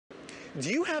Do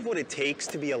you have what it takes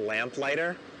to be a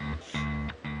lamplighter?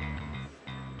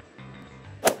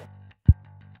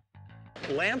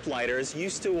 Lamplighters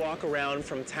used to walk around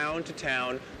from town to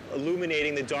town,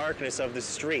 illuminating the darkness of the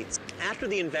streets. After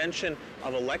the invention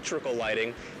of electrical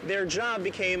lighting, their job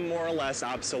became more or less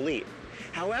obsolete.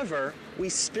 However, we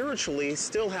spiritually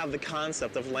still have the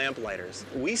concept of lamplighters.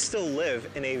 We still live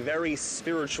in a very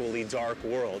spiritually dark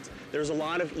world. There's a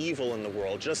lot of evil in the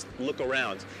world. Just look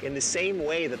around. In the same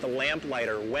way that the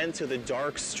lamplighter went to the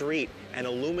dark street and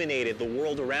illuminated the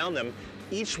world around them,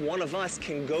 each one of us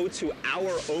can go to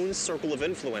our own circle of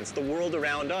influence, the world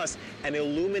around us, and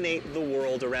illuminate the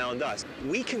world around us.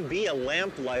 We can be a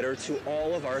lamplighter to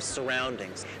all of our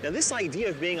surroundings. Now, this idea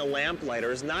of being a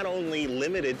lamplighter is not only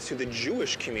limited to the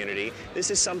Jewish community,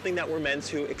 this is something that we're meant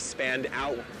to expand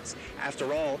outwards.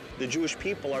 After all, the Jewish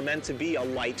people are meant to be a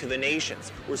light to the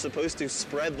nations. We're supposed to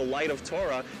spread the light of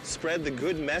Torah, spread the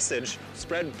good message,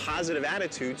 spread positive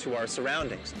attitude to our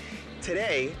surroundings.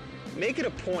 Today, make it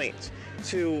a point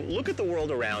to look at the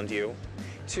world around you,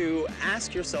 to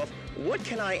ask yourself, what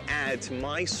can I add to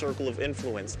my circle of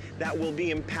influence that will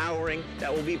be empowering,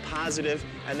 that will be positive,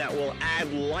 and that will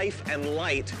add life and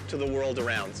light to the world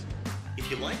around? If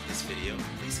you like this video,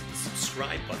 please hit the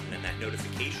subscribe button and that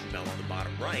notification bell on the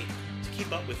bottom right to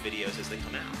keep up with videos as they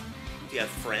come out. If you have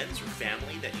friends or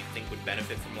family that you think would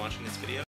benefit from watching this video,